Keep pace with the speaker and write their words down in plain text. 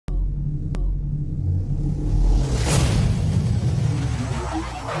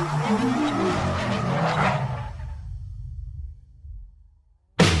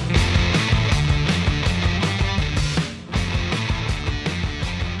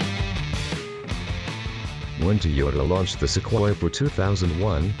When Toyota launched the Sequoia for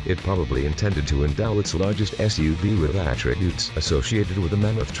 2001, it probably intended to endow its largest SUV with attributes associated with the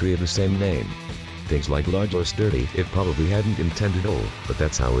mammoth tree of the same name. Things like large or sturdy, it probably hadn't intended old, but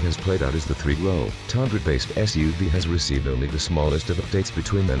that's how it has played out as the three-row, Tundra-based SUV has received only the smallest of updates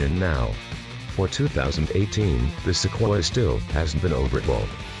between then and now. For 2018, the Sequoia still hasn't been overhauled.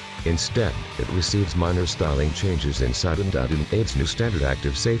 Instead, it receives minor styling changes inside and out in its new standard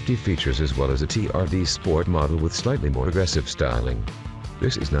active safety features as well as a TRD Sport model with slightly more aggressive styling.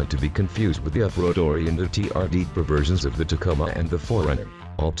 This is not to be confused with the off-road-oriented TRD versions of the Tacoma and the 4Runner.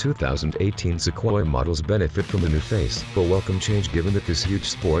 All 2018 Sequoia models benefit from a new face, a welcome change given that this huge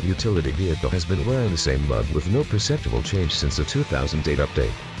sport utility vehicle has been wearing the same mud with no perceptible change since the 2008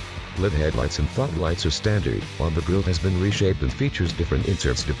 update. LED headlights and fog lights are standard, while the grille has been reshaped and features different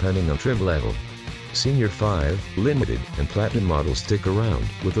inserts depending on trim level. Senior 5, Limited, and Platinum models stick around,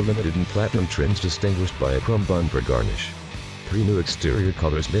 with the Limited and Platinum trims distinguished by a chrome bumper garnish. 3 new exterior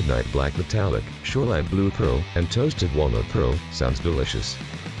colors: Midnight Black Metallic, Shoreline Blue Pearl, and Toasted Walnut Pearl. Sounds delicious.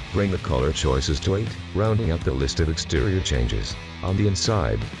 Bring the color choices to 8, rounding out the list of exterior changes. On the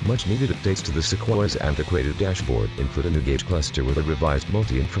inside, much-needed updates to the Sequoia's antiquated dashboard include a new gauge cluster with a revised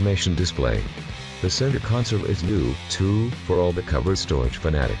multi-information display. The center console is new, too, for all the covered storage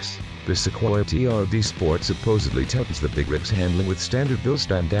fanatics. The Sequoia TRD Sport supposedly touts the big rig's handling with standard bill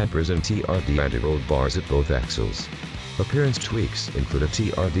stand dampers and TRD anti-roll bars at both axles. Appearance tweaks include a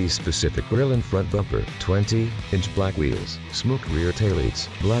TRD-specific grille and front bumper, 20-inch black wheels, smoke rear taillights,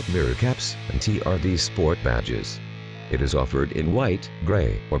 black mirror caps, and TRD Sport badges. It is offered in white,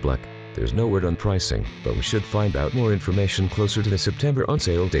 gray, or black. There's no word on pricing, but we should find out more information closer to the September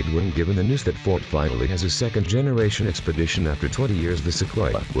on-sale date when given the news that Ford finally has a second-generation Expedition. After 20 years, the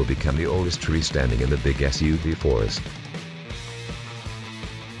Sequoia will become the oldest tree standing in the big SUV forest.